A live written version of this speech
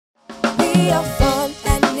We are fun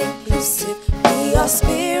and inclusive. We are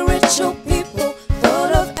spiritual people,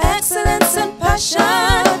 full of excellence and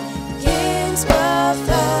passion. Kingsborough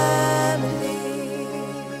family.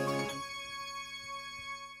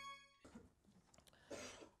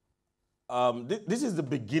 This is the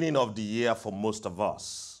beginning of the year for most of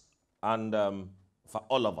us, and for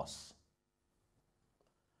all of us.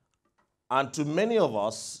 And to many of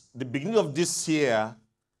us, the beginning of this year,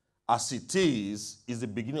 as it is the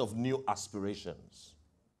beginning of new aspirations.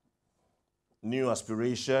 New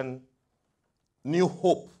aspiration, new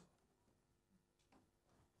hope.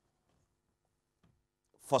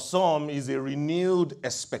 For some, is a renewed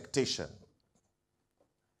expectation.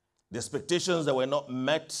 The expectations that were not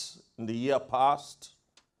met in the year past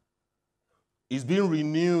is being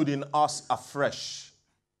renewed in us afresh,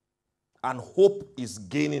 and hope is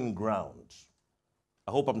gaining ground.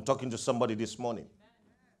 I hope I'm talking to somebody this morning.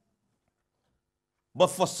 But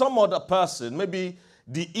for some other person, maybe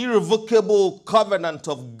the irrevocable covenant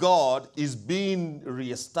of God is being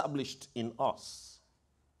reestablished in us,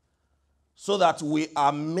 so that we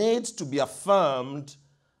are made to be affirmed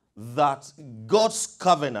that God's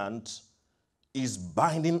covenant is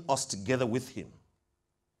binding us together with Him.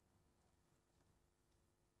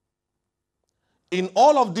 In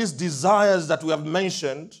all of these desires that we have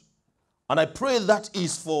mentioned, and I pray that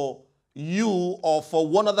is for you or for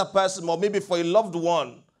one other person or maybe for a loved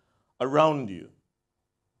one around you.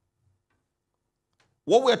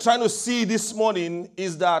 What we're trying to see this morning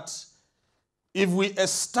is that if we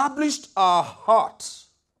established our heart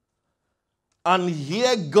and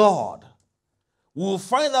hear God, we will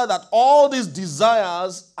find out that all these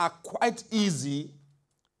desires are quite easy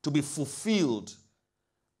to be fulfilled,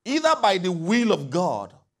 either by the will of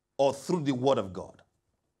God or through the word of God.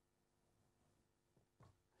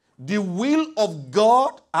 The will of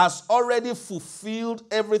God has already fulfilled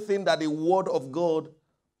everything that the word of God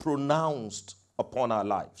pronounced upon our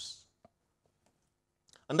lives.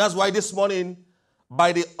 And that's why this morning,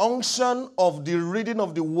 by the unction of the reading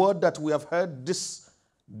of the word that we have heard this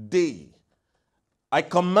day, I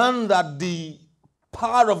command that the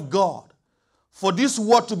power of God for this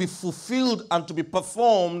word to be fulfilled and to be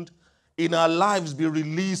performed in our lives be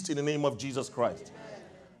released in the name of Jesus Christ. Amen.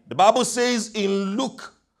 The Bible says in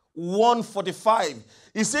Luke 1:45,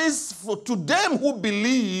 it says, for to them who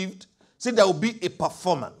believed, say there will be a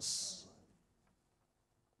performance.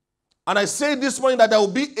 And I say this morning that there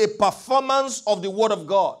will be a performance of the word of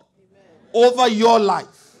God. Amen. Over your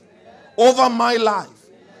life, amen. Over my life,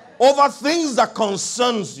 amen. Over things that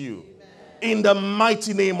concerns you, amen. In the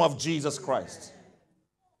mighty name of Jesus Christ.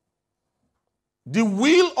 The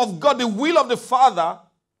will of God, the will of the Father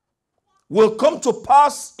will come to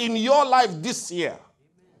pass in your life this year.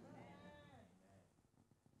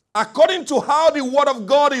 According to how the word of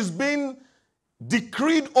God is being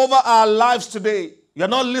decreed over our lives today. You're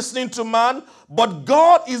not listening to man, but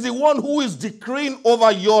God is the one who is decreeing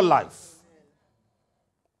over your life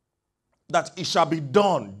that it shall be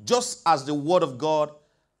done just as the word of God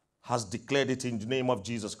has declared it in the name of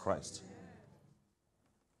Jesus Christ.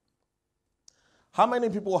 How many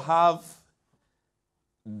people have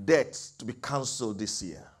debts to be cancelled this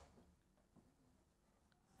year?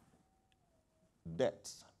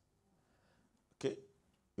 Debts. Okay,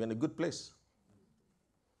 you're in a good place.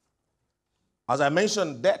 As I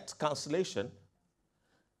mentioned, debt cancellation,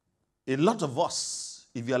 a lot of us,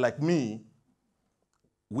 if you're like me,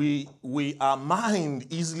 our mind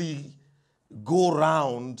easily go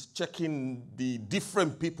around checking the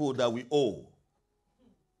different people that we owe.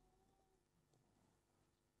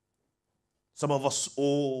 Some of us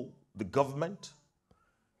owe the government.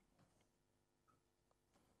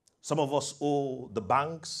 Some of us owe the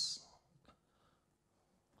banks.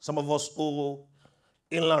 Some of us owe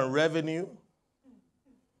inland revenue.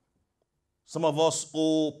 Some of us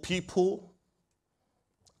owe people.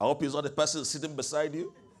 I hope it's not the person sitting beside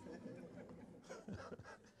you.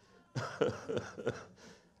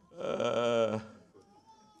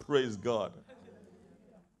 Praise God.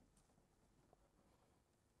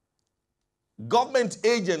 Government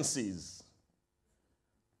agencies,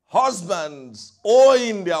 husbands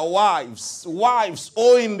owing their wives, wives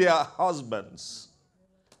owing their husbands,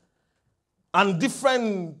 and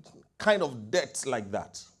different kind of debts like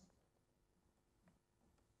that.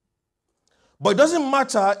 But it doesn't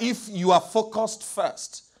matter if you are focused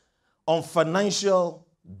first on financial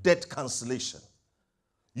debt cancellation.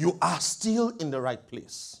 You are still in the right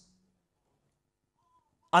place.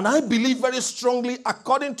 And I believe very strongly,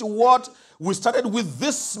 according to what we started with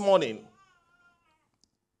this morning,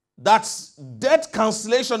 that debt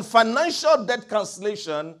cancellation, financial debt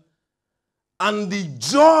cancellation, And the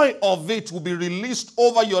joy of it will be released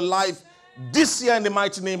over your life this year in the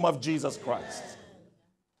mighty name of Jesus Christ.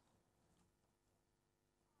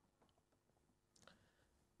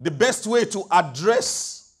 The best way to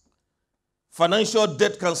address financial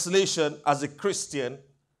debt cancellation as a Christian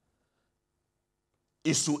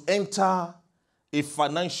is to enter a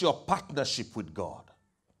financial partnership with God.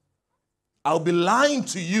 I'll be lying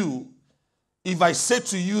to you if I say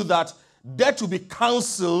to you that debt will be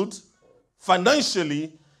cancelled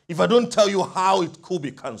financially if I don't tell you how it could be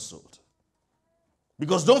cancelled.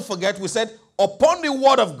 Because don't forget, we said, upon the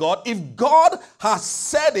word of God, if God has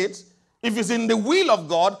said it, if it's in the will of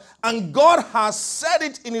God, and God has said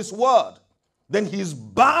it in his word, then he is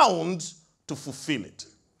bound to fulfill it.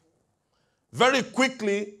 Very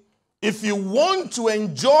quickly, if you want to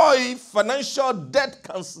enjoy financial debt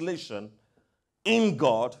cancellation in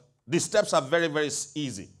God, the steps are very, very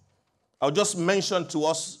easy. I'll just mention to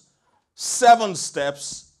us 7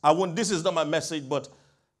 steps. This is not my message, but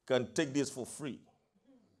can take this for free.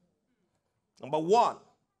 Number 1,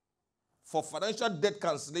 for financial debt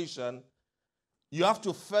cancellation, you have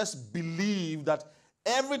to first believe that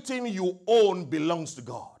everything you own belongs to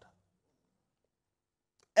God.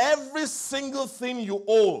 Every single thing you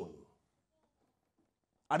own.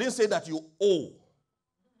 I didn't say that you owe.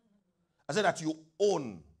 I said that you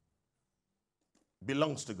own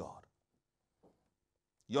belongs to God.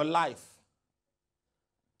 Your life,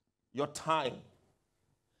 your time,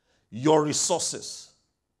 your resources,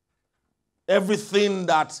 everything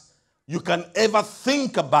that you can ever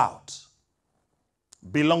think about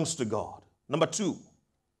belongs to God. Number 2,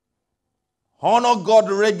 honor God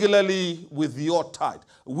regularly with your tithe,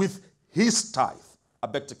 with his tithe. I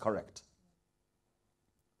beg to correct.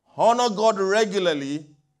 Honor God regularly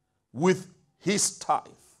with his tithe.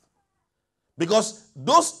 Because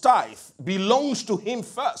those tithe belongs to him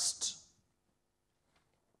first.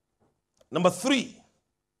 Number 3,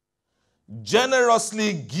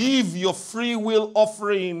 generously give your free will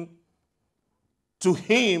offering to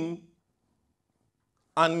him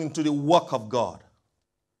and into the work of God.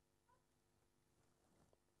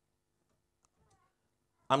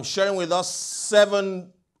 I'm sharing with us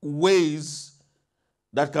 7 ways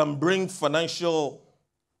that can bring financial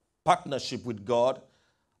partnership with God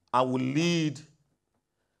and will lead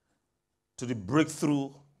to the breakthrough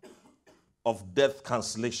of debt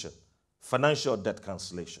cancellation, financial debt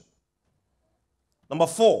cancellation. Number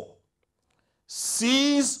 4,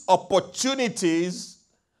 seize opportunities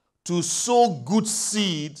to sow good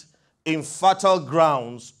seed in fertile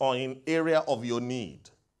grounds or in area of your need.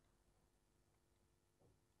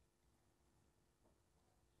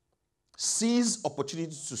 Seize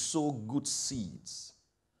opportunities to sow good seeds.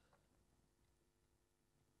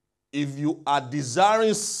 If you are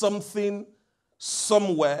desiring something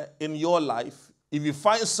somewhere in your life, if you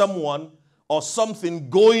find someone or something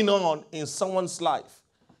going on in someone's life,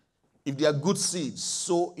 if they are good seeds,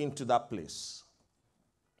 sow into that place.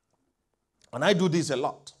 And I do this a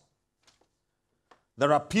lot.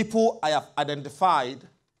 There are people I have identified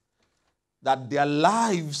that their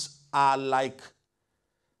lives are like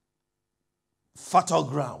fertile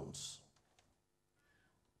grounds.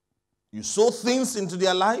 You sow things into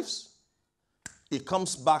their lives, it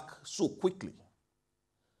comes back so quickly.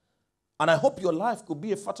 And I hope your life could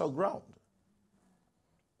be a fertile ground.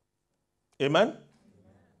 Amen?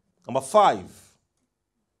 Number 5.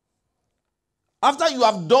 After you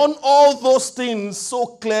have done all those things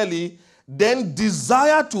so clearly, then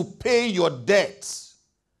desire to pay your debts.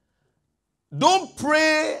 Don't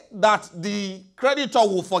pray that the creditor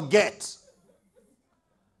will forget.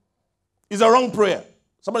 It's a wrong prayer.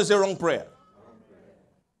 Somebody say wrong prayer.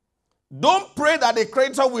 Don't pray that the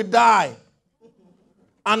creditor will die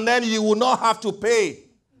and then you will not have to pay.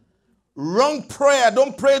 Wrong prayer.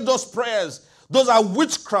 Don't pray those prayers. Those are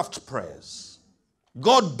witchcraft prayers.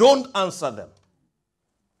 God don't answer them.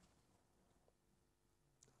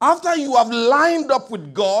 After you have lined up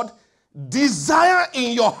with God, desire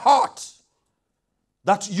in your heart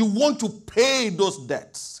that you want to pay those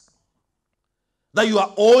debts. That you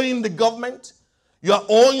are owing the government, you are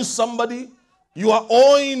owing somebody, you are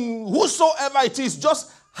owing whosoever it is.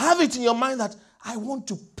 Just have it in your mind that I want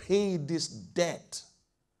to pay this debt.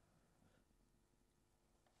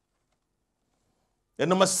 And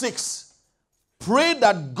number 6, pray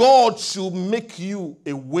that God should make you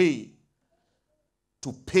a way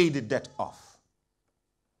to pay the debt off.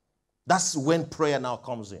 That's when prayer now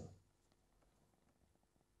comes in.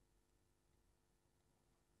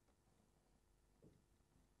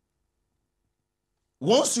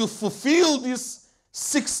 Once you fulfill these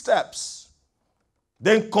 6 steps,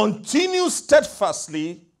 then continue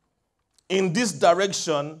steadfastly in this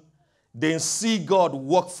direction, then see God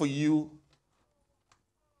work for you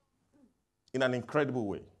in an incredible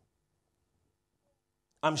way.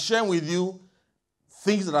 I'm sharing with you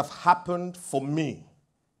things that have happened for me.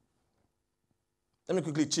 Let me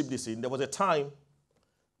quickly chip this in. There was a time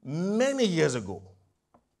many years ago,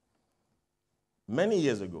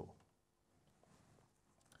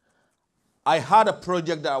 I had a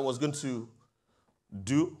project that I was going to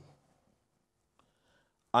do,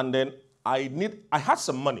 and then I had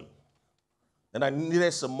some money, and I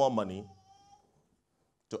needed some more money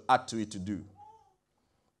to add to it to do.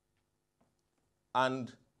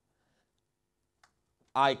 And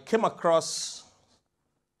I came across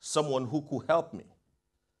someone who could help me,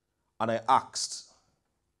 and I asked,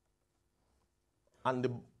 and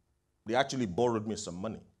they actually borrowed me some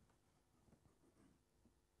money.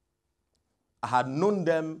 I had known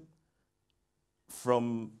them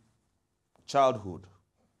from childhood.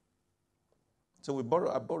 So I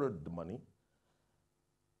borrowed the money.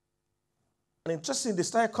 And interesting, they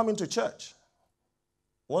started coming to church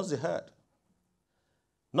once they heard.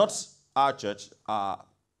 Not our church, our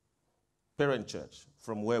parent church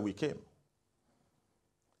from where we came.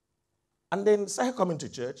 And then started coming to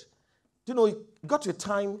church. You know, it got to a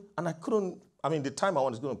time, and the time I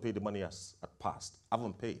was going to pay the money has passed. I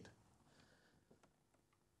haven't paid.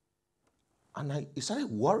 And it started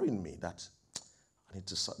worrying me that I need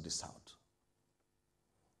to sort this out.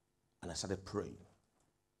 And I started praying.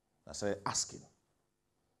 I started asking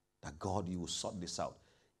that God, you will sort this out.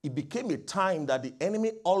 It became a time that the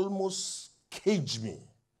enemy almost caged me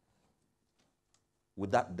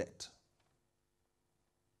with that debt.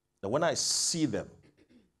 That when I see them,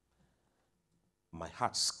 my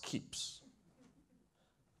heart skips.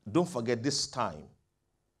 Don't forget, this time,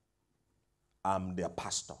 I'm their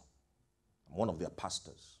pastor. I'm one of their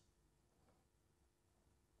pastors.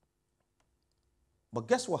 But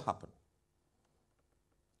guess what happened?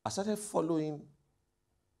 I started following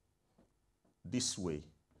this way.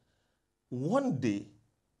 One day,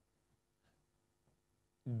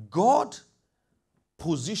 God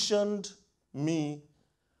positioned me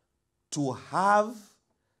to have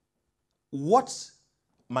what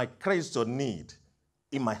my creditor need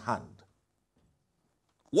in my hand.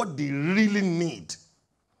 What they really need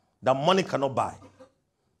that money cannot buy.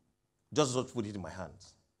 Just put it in my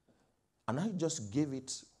hands. And I just gave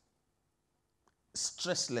it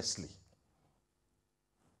stresslessly.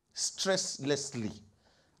 Stresslessly.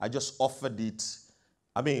 I just offered it.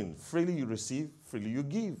 Freely you receive, freely you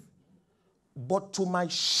give. But to my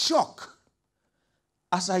shock,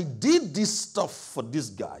 as I did this stuff for these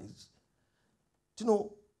guys,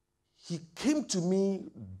 he came to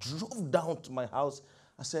me, drove down to my house.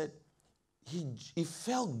 I said, he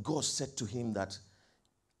felt God said to him that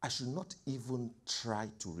I should not even try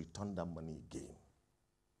to return that money again.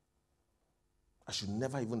 I should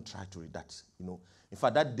never even try to read that. In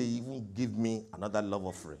fact, that day he even gave me another love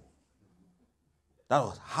offering. That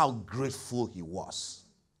was how grateful he was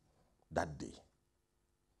that day.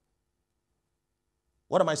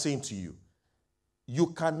 What am I saying to you? You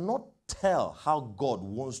cannot tell how God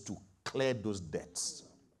wants to clear those debts.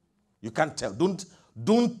 You can't tell.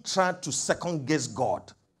 Don't try to second guess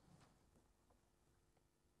God.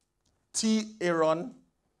 Aaron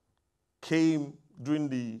came during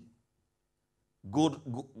the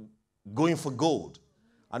going for gold.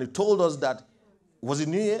 And he told us that, was it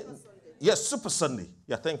New Year? Yes, Super Sunday.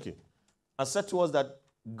 Yeah, thank you. And said to us that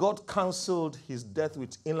God canceled his debt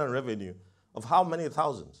with Inland Revenue of how many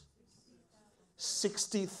thousands?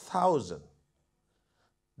 60,000.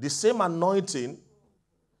 The same anointing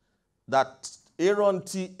that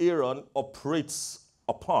Aaron operates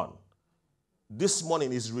upon this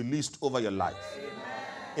morning is released over your life. Amen.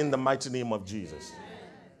 In the mighty name of Jesus.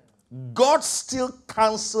 Amen. God still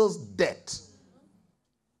cancels debt.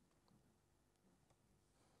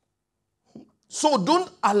 So don't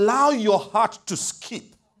allow your heart to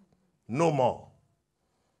skip no more.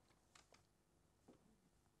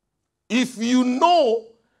 If you know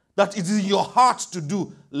that it is in your heart to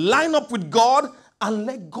do, line up with God and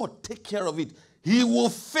let God take care of it. He will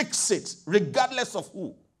fix it regardless of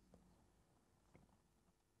who.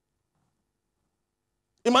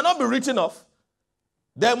 It might not be written off.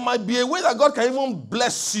 There might be a way that God can even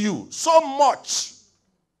bless you so much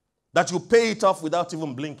that you pay it off without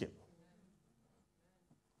even blinking.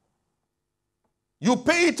 You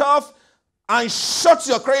pay it off and shut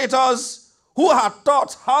your creditors who had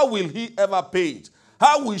thought, how will he ever pay it?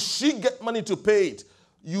 How will she get money to pay it?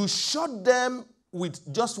 You shut them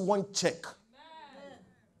with just one check. Amen.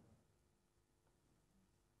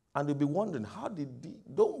 And they'll be wondering, how did they?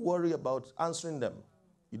 Don't worry about answering them.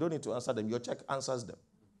 You don't need to answer them. Your check answers them.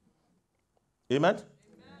 Amen? Amen.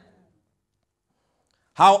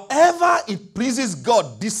 However it pleases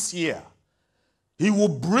God this year, He will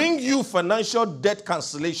bring you financial debt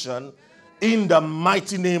cancellation in the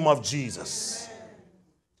mighty name of Jesus.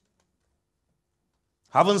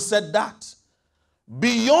 Having said that,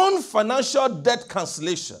 beyond financial debt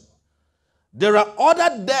cancellation, there are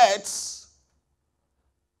other debts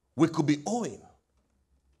we could be owing.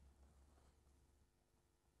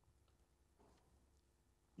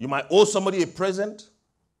 You might owe somebody a present.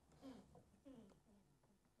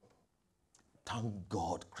 Thank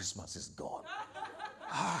God Christmas is gone.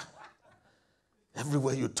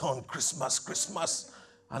 Everywhere you turn, Christmas, Christmas,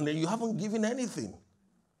 and then you haven't given anything.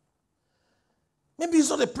 Maybe it's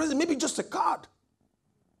not a present, maybe just a card.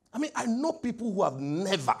 I mean, I know people who have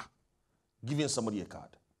never given somebody a card.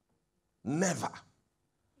 Never.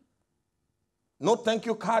 No thank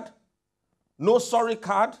you card, no sorry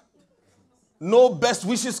card, no best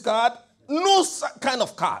wishes card, no kind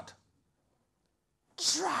of card.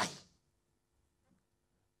 Try.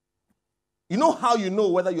 You know how you know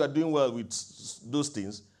whether you are doing well with those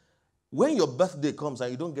things? When your birthday comes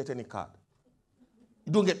and you don't get any card.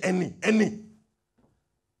 You don't get any.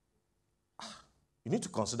 You need to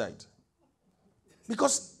consider it.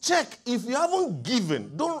 Because check, if you haven't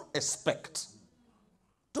given, don't expect.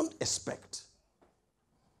 Don't expect.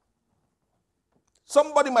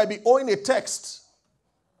 Somebody might be owing a text.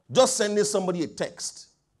 Just sending somebody a text.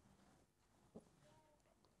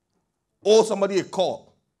 Owe somebody a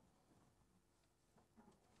call.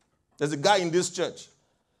 There's a guy in this church.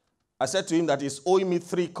 I said to him that he's owing me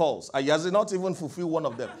 3 calls. He has not even fulfilled one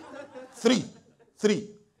of them. 3.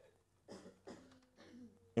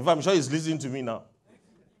 In fact, I'm sure he's listening to me now.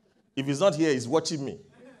 If he's not here, he's watching me.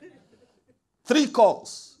 3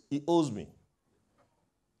 calls he owes me.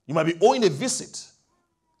 You might be owing a visit.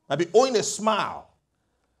 You might be owing a smile.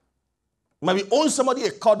 You might be owing somebody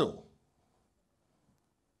a cuddle.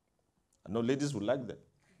 I know ladies would like that.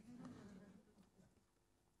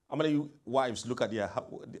 How many wives look at their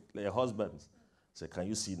husbands and say, can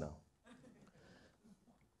you see now?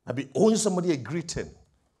 Might be owing somebody a greeting.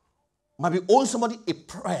 Might be owing somebody a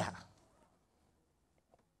prayer.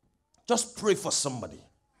 Just pray for somebody.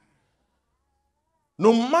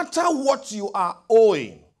 No matter what you are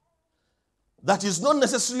owing, that is not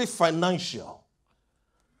necessarily financial.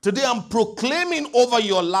 Today I'm proclaiming over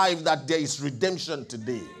your life that there is redemption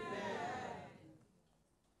today.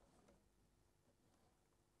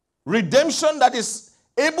 Redemption that is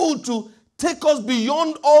able to take us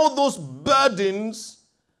beyond all those burdens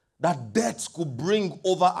that debts could bring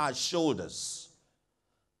over our shoulders.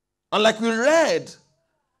 And like we read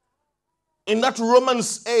in that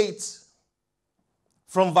Romans 8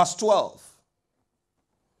 from verse 12.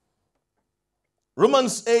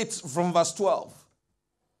 Romans 8 from verse 12.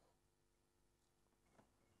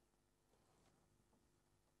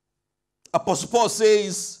 Apostle Paul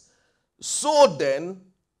says, so then,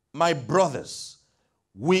 my brothers,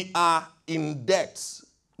 we are in debt,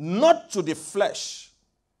 not to the flesh,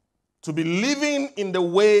 to be living in the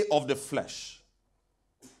way of the flesh.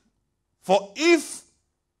 For if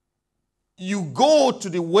you go to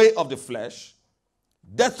the way of the flesh,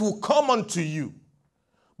 death will come unto you.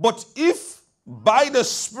 But if by the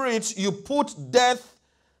Spirit you put death,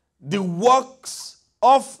 the works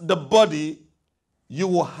of the body, you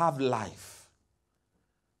will have life.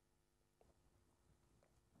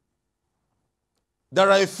 There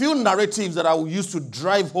are a few narratives that I will use to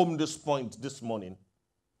drive home this point this morning.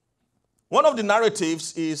 One of the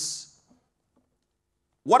narratives is,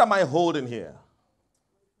 what am I holding here?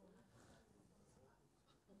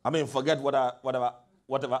 I mean, forget whatever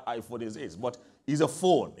iPhone is, but it's a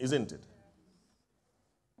phone, isn't it?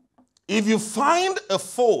 If you find a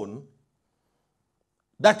phone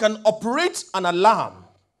that can operate an alarm,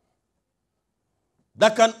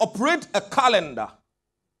 that can operate a calendar,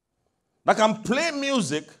 that can play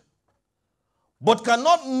music, but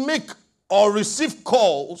cannot make or receive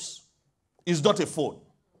calls, is not a phone.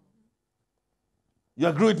 You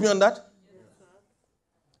agree with me on that?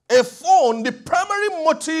 Yes, a phone, the primary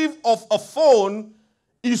motive of a phone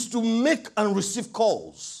is to make and receive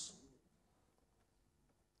calls.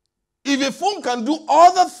 If a phone can do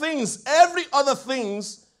other things, every other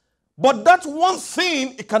things, but that one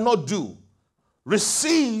thing it cannot do,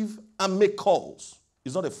 receive and make calls,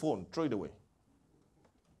 it's not a phone. Throw it away.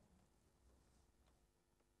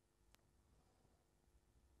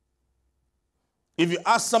 If you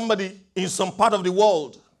ask somebody in some part of the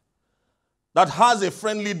world that has a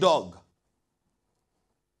friendly dog,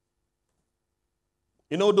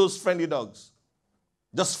 you know those friendly dogs,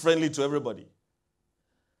 just friendly to everybody.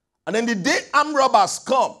 And then the day armed robbers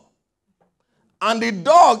come, and the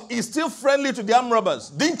dog is still friendly to the armed robbers,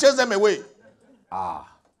 didn't chase them away.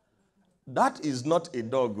 That is not a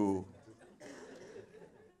dog. Oh.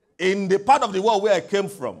 In the part of the world where I came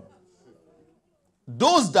from,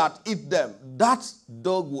 those that eat them, that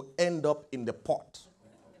dog will end up in the pot.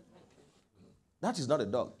 That is not a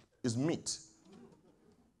dog. It's meat.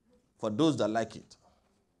 For those that like it.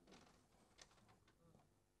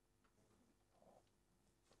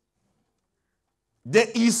 There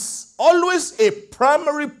is always a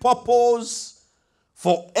primary purpose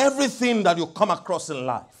for everything that you come across in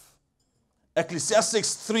life.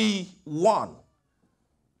 Ecclesiastes 3:1.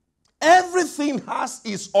 Everything has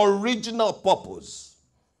its original purpose.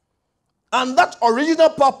 And that original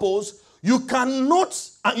purpose, you cannot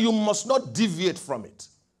and you must not deviate from it.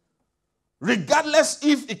 Regardless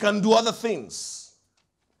if it can do other things.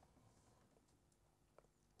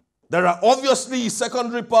 There are obviously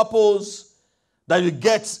secondary purpose that you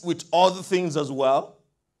get with other things as well.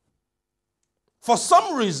 For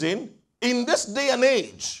some reason, in this day and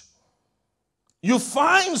age, you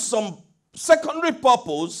find some secondary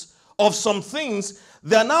purpose of some things,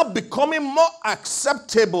 they are now becoming more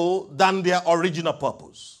acceptable than their original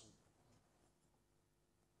purpose.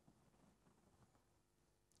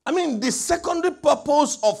 I mean, the secondary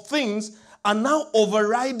purpose of things are now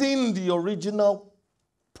overriding the original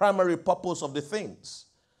primary purpose of the things.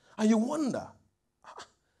 And you wonder,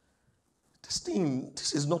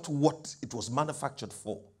 this is not what it was manufactured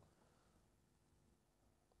for.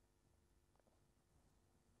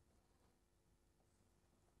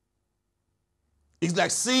 It's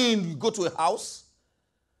like saying you go to a house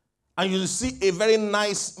and you see a very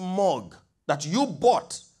nice mug that you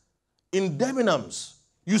bought in Debenhams.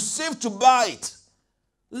 You saved to buy it.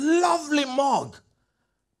 Lovely mug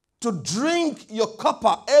to drink your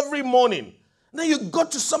cuppa every morning. Then you go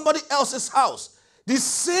to somebody else's house. The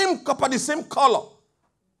same cuppa, the same color.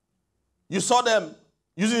 You saw them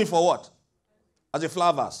using it for what? As a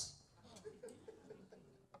flower vase.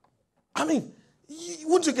 I mean,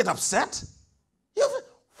 wouldn't you get upset?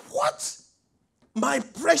 What? My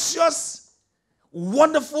precious,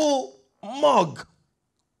 wonderful mug.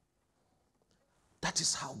 That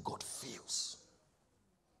is how God feels.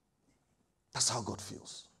 That's how God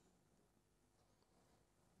feels.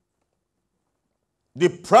 The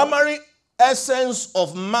primary essence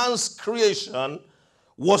of man's creation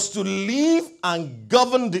was to live and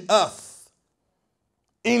govern the earth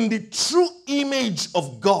in the true image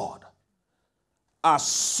of God, as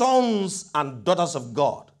sons and daughters of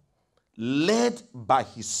God, led by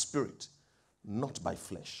his Spirit, not by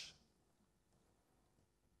flesh.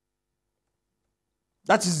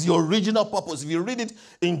 That is the original purpose. If you read it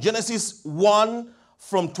in Genesis 1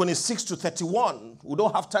 from 26 to 31, we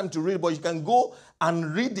don't have time to read, but you can go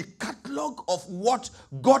and read the catalog of what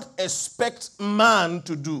God expects man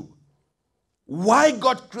to do. Why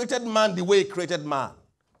God created man the way he created man.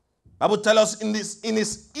 I will tell us in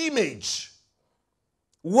his image.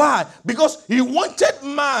 Why? Because he wanted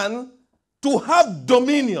man to have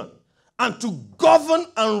dominion and to govern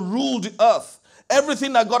and rule the earth.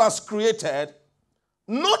 Everything that God has created,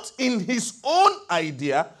 not in his own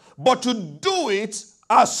idea, but to do it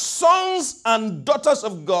as sons and daughters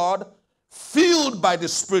of God, filled by the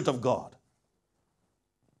Spirit of God.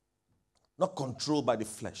 Not controlled by the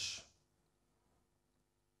flesh.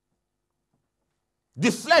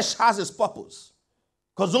 The flesh has its purpose.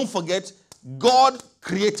 Because don't forget, God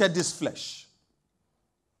created this flesh.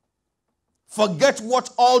 Forget what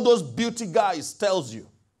all those beauty guys tells you.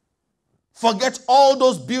 Forget all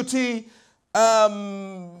those beauty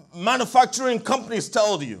manufacturing companies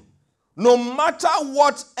tell you. No matter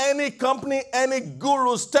what any company, any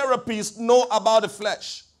gurus, therapists know about the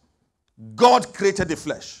flesh, God created the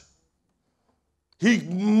flesh. He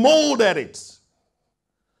molded it.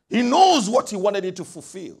 He knows what he wanted it to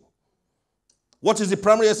fulfill. What is the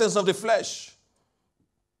primary essence of the flesh?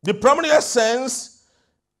 The primary essence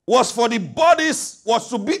was for the bodies, was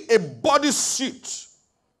to be a body suit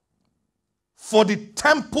for the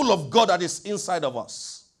temple of God that is inside of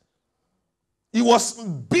us. It was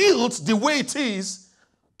built the way it is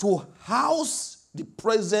to house the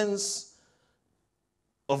presence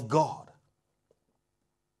of God.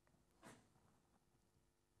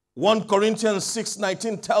 1 Corinthians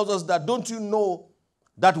 6:19 tells us that, don't you know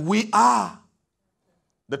that we are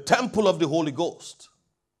the temple of the Holy Ghost?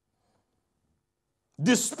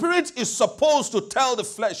 The Spirit is supposed to tell the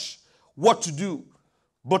flesh what to do.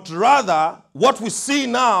 But rather, what we see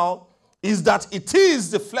now is that it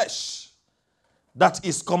is the flesh that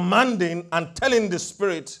is commanding and telling the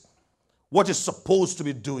Spirit what it's supposed to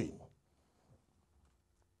be doing.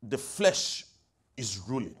 the flesh is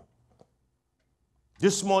ruling.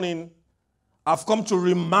 This morning, I've come to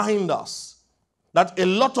remind us that a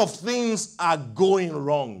lot of things are going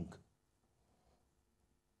wrong.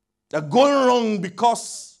 They're going wrong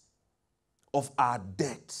because of our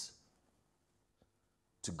debt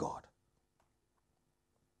to God.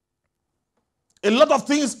 A lot of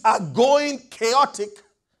things are going chaotic.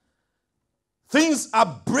 Things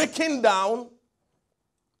are breaking down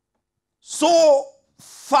so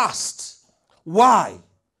fast. Why?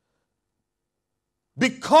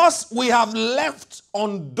 Because we have left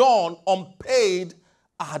undone, unpaid,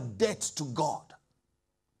 our debt to God.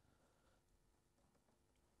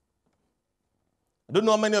 I don't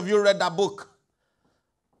know how many of you read that book.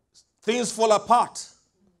 Things fall apart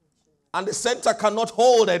and the center cannot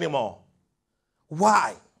hold anymore.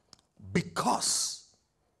 Why? Because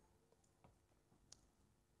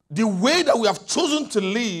the way that we have chosen to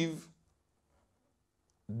live,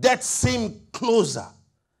 death seems closer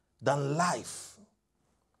than life.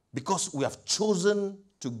 Because we have chosen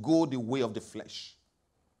to go the way of the flesh.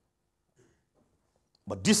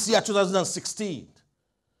 But this year, 2016,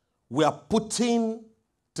 we are putting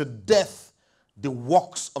to death the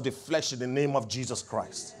works of the flesh in the name of Jesus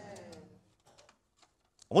Christ.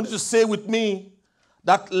 I want you to say with me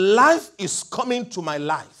that life is coming to my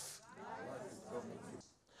life.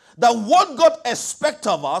 That what God expects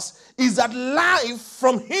of us is that life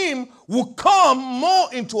from Him will come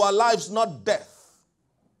more into our lives, not death.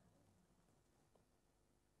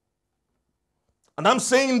 And I'm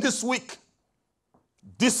saying this week,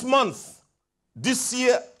 this month, this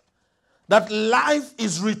year, that life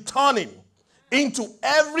is returning into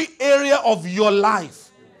every area of your life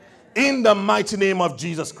in the mighty name of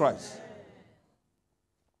Jesus Christ.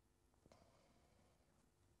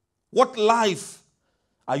 What life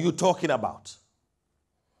are you talking about?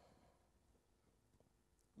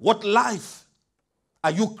 What life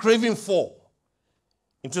are you craving for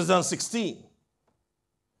in 2016?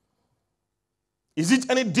 Is it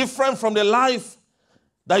any different from the life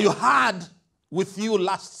that you had with you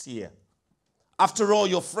last year? After all,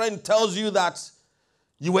 your friend tells you that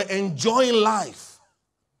you were enjoying life.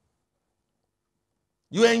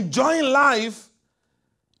 You are enjoying life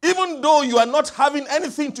even though you are not having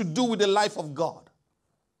anything to do with the life of God.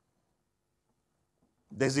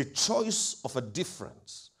 There's a choice of a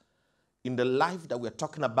difference in the life that we're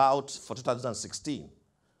talking about for 2016.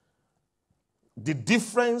 The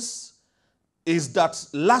difference is that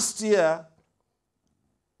last year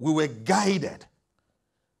we were guided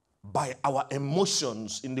by our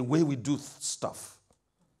emotions in the way we do stuff.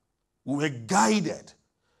 We were guided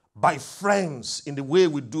by friends in the way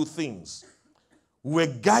we do things. We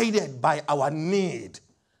were guided by our need.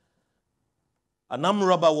 An armed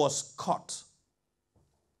robber was caught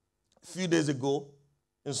a few days ago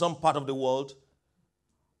in some part of the world.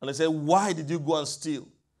 And they said, "Why did you go and steal?"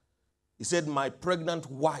 He said, "My pregnant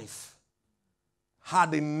wife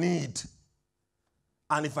had a need.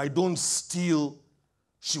 And if I don't steal,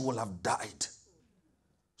 she will have died.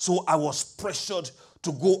 So I was pressured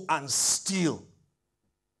to go and steal."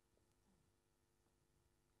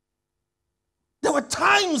 There were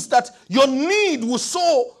times that your need was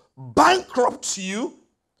so bankrupt you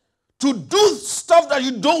to do stuff that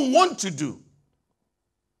you don't want to do.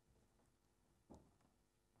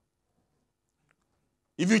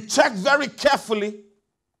 If you check very carefully,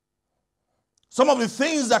 some of the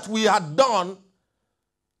things that we had done,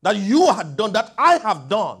 that you had done, that I have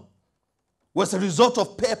done, was a result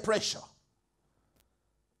of peer pressure.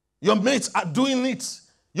 Your mates are doing it.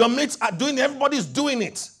 Your mates are doing it. Everybody's doing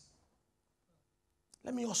it.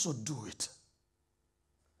 Let me also do it.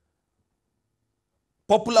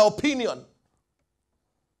 Popular opinion.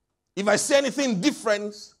 If I say anything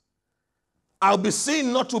different, I'll be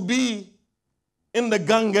seen not to be in the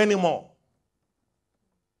gang anymore.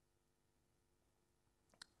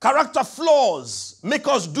 Character flaws make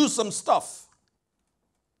us do some stuff.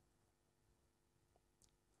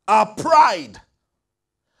 Our pride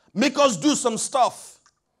make us do some stuff.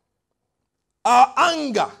 Our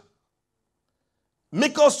anger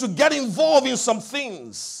make us to get involved in some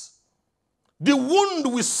things. The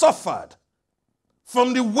wound we suffered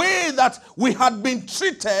from the way that we had been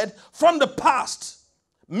treated from the past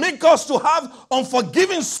make us to have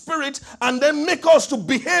unforgiving spirit and then make us to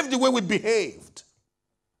behave the way we behaved.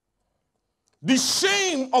 The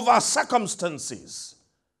shame of our circumstances.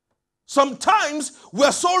 Sometimes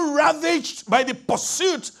we're so ravaged by the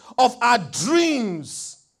pursuit of our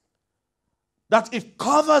dreams that it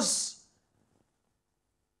covers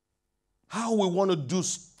how we want to do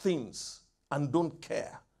things and don't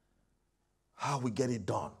care how we get it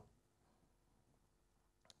done.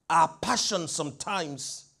 our passion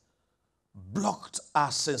sometimes blocked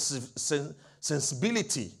our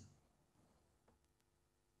sensibility.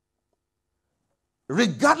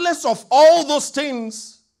 Regardless of all those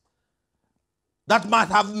things that might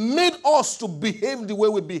have made us to behave the way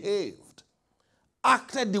we behaved,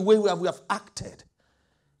 acted the way we have acted,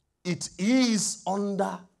 it is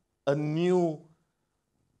under a new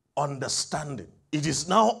understanding. It is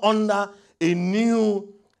now under a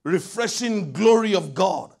new refreshing glory of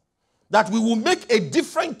God that we will make a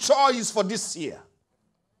different choice for this year.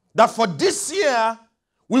 That for this year,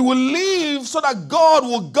 we will live so that God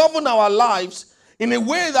will govern our lives in a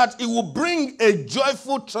way that it will bring a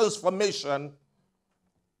joyful transformation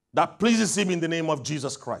that pleases him in the name of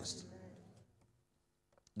Jesus Christ.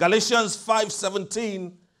 Galatians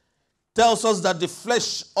 5:17 tells us that the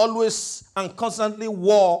flesh always and constantly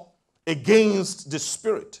war against the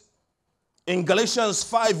spirit. In Galatians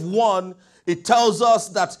 5:1, it tells us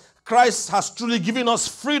that Christ has truly given us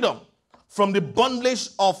freedom from the bondage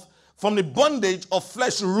of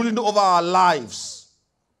flesh ruling over our lives.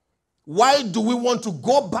 Why do we want to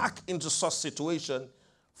go back into such situation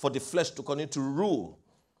for the flesh to continue to rule?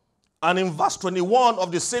 And in verse 21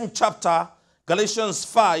 of the same chapter, Galatians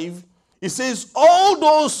 5, it says, all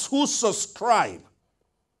those who subscribe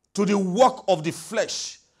to the work of the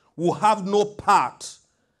flesh will have no part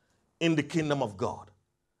in the kingdom of God.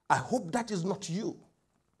 I hope that is not you.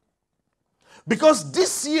 Because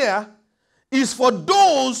this year is for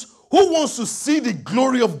those who wants to see the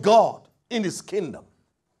glory of God in his kingdom.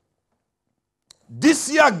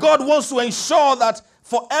 This year, God wants to ensure that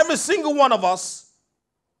for every single one of us,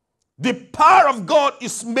 the power of God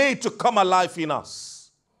is made to come alive in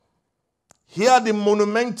us. Hear the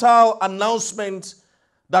monumental announcement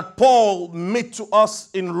that Paul made to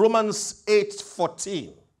us in Romans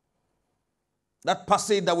 8:14. That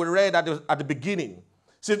passage that we read at the beginning.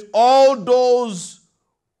 Said, all those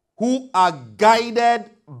who are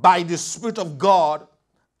guided by the Spirit of God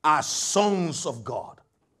are sons of God.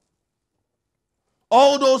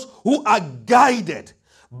 All those who are guided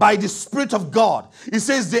by the Spirit of God, it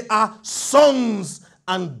says they are sons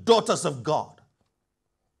and daughters of God.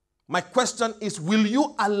 My question is, will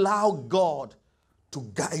you allow God to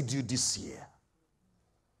guide you this year?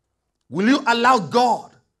 Will you allow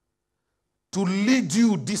God to lead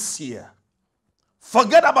you this year?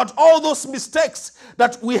 Forget about all those mistakes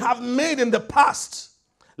that we have made in the past.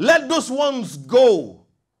 Let those ones go.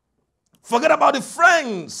 Forget about the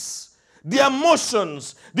friends, the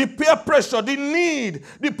emotions, the peer pressure, the need,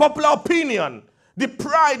 the popular opinion, the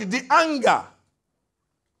pride, the anger.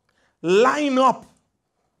 Line up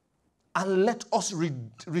and let us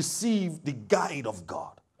receive the guide of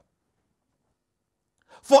God.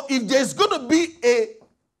 For if there's going to be a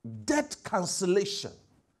debt cancellation,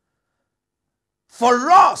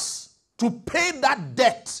 for us to pay that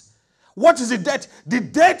debt, what is the debt? The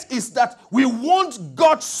debt is that we want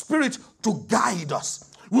God's Spirit to guide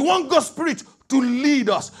us. We want God's Spirit to lead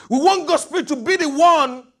us. We want God's Spirit to be the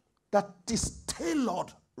one that is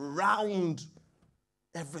tailored around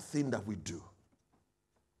everything that we do.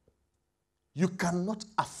 You cannot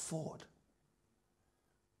afford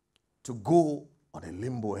to go on a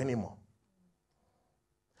limbo anymore.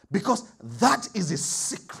 Because that is the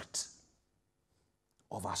secret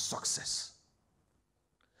of our success.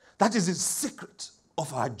 That is the secret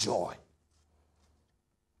of our joy.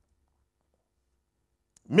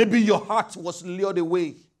 Maybe your heart was lured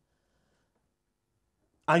away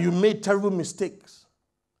and you made terrible mistakes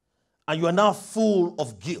and you are now full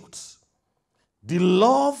of guilt. The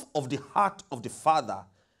love of the heart of the Father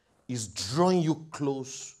is drawing you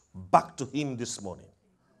close back to him this morning.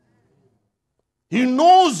 He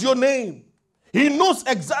knows your name. He knows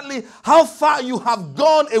exactly how far you have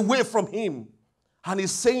gone away from him. And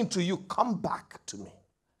he's saying to you, come back to me.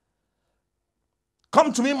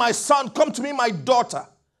 Come to me, my son. Come to me, my daughter.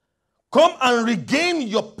 Come and regain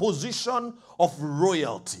your position of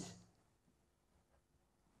royalty.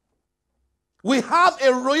 We have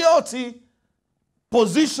a royalty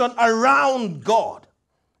position around God,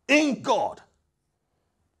 in God.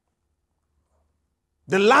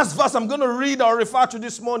 The last verse I'm going to read or refer to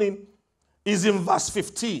this morning is in verse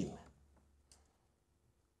 15.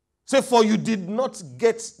 Say, for you did not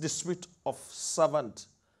get the spirit of servant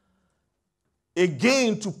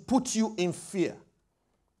again to put you in fear,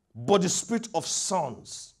 but the spirit of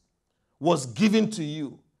sons was given to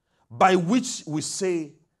you, by which we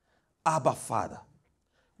say, Abba, Father.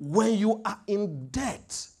 When you are in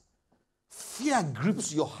debt, fear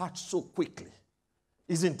grips your heart so quickly,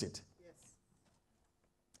 isn't it? Yes.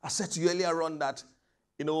 I said to you earlier on that,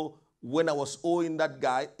 when I was owing that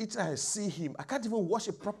guy, each time I see him, I can't even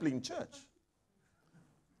worship properly in church.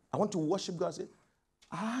 I want to worship God. I say,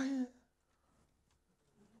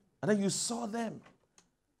 and then you saw them.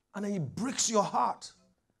 And then he breaks your heart.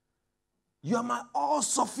 You are my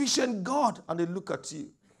all-sufficient God. And they look at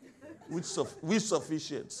you with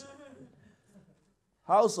sufficiency.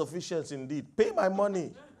 How sufficient indeed. Pay my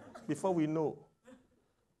money before we know.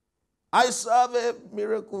 I serve a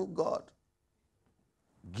miracle God.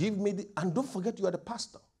 Give me the, and don't forget you are the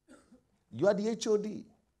pastor. You are the HOD.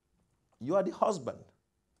 You are the husband.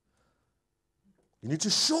 You need to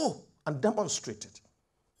show and demonstrate it.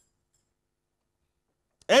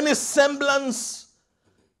 Any semblance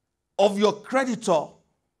of your creditor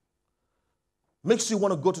makes you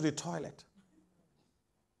want to go to the toilet.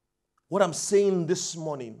 What I'm saying this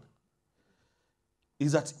morning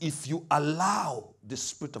is that if you allow the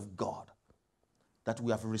Spirit of God that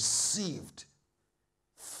we have received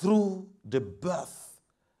through the birth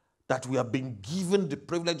that we have been given the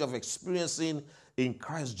privilege of experiencing in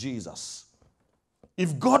Christ Jesus,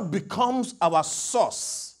 if God becomes our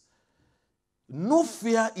source, no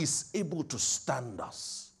fear is able to stand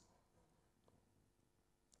us.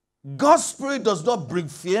 God's Spirit does not bring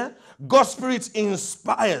fear. God's Spirit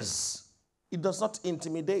inspires. It does not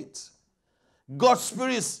intimidate. God's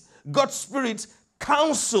Spirit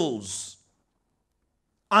counsels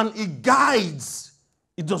and it guides.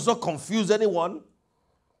 It does not confuse anyone.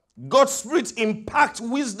 God's Spirit impacts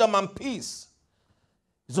wisdom and peace.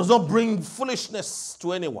 It does not bring foolishness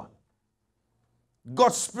to anyone.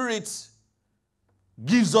 God's Spirit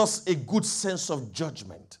gives us a good sense of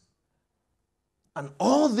judgment. And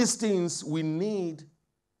all these things we need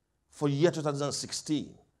for year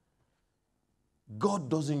 2016. God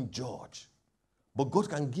doesn't judge, but God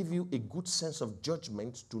can give you a good sense of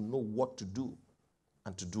judgment to know what to do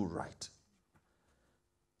and to do right.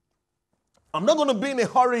 I'm not going to be in a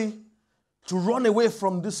hurry to run away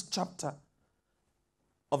from this chapter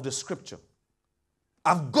of the scripture.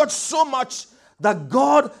 I've got so much that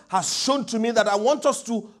God has shown to me that I want us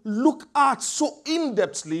to look at so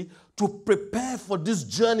in-depthly to prepare for this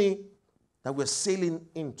journey that we're sailing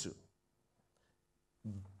into.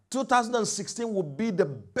 2016 will be the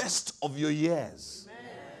best of your years.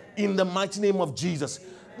 Amen. In the mighty name of Jesus.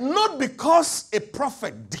 Amen. Not because a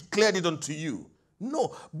prophet declared it unto you.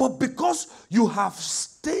 No, but because you have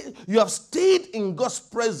stayed in God's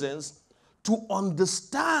presence to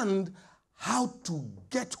understand how to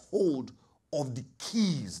get hold of the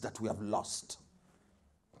keys that we have lost.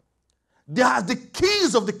 There are the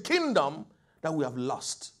keys of the kingdom that we have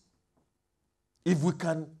lost. If we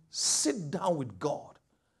can sit down with God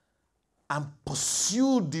and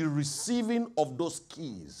pursue the receiving of those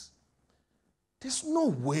keys, there's no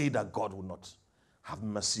way that God will not have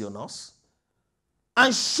mercy on us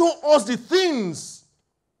and show us the things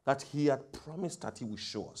that he had promised that he will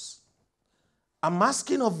show us. I'm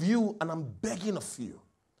asking of you and I'm begging of you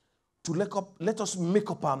to let us make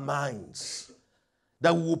up our minds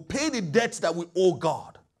that we will pay the debts that we owe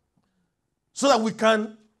God so that we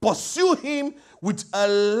can pursue him with a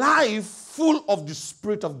life full of the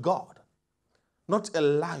Spirit of God, not a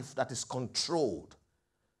life that is controlled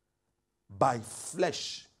by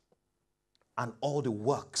flesh and all the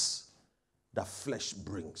works that flesh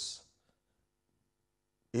brings.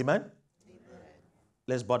 Amen? Amen.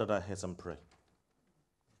 Let's bow our heads and pray.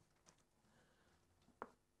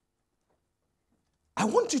 I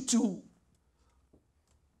want you to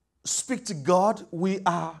speak to God. We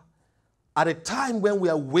are at a time when we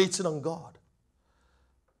are waiting on God.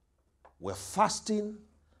 We're fasting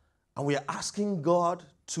and we are asking God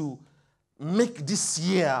to make this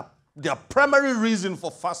year, the primary reason for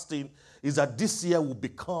fasting is that this year will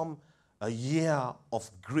become a year of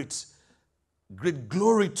great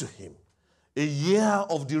glory to him. A year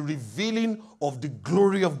of the revealing of the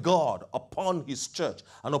glory of God upon his church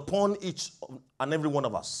and upon each and every one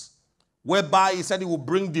of us. Whereby he said he will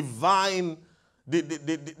bring divine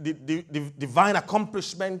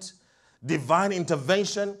accomplishment, divine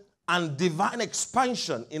intervention, and divine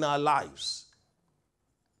expansion in our lives.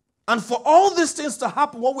 And for all these things to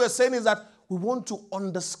happen, what we're saying is that we want to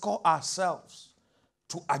underscore ourselves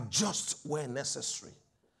to adjust where necessary.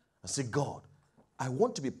 And say, God, I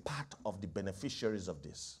want to be part of the beneficiaries of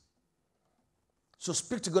this. So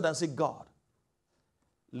speak to God and say, God,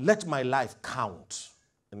 let my life count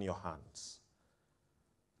in your hands.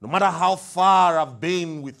 No matter how far I've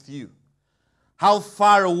been with you, how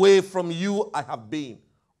far away from you I have been,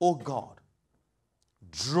 oh God,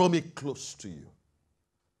 draw me close to you.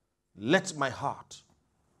 Let my heart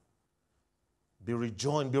be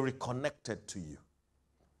rejoined, be reconnected to you.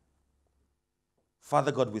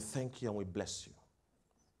 Father God, we thank you and we bless you.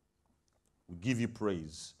 We give you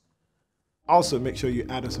praise. Also, make sure you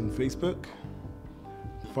add us on Facebook,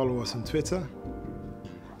 follow us on Twitter,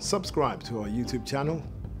 subscribe to our YouTube channel,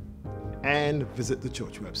 and visit the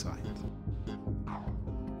church website.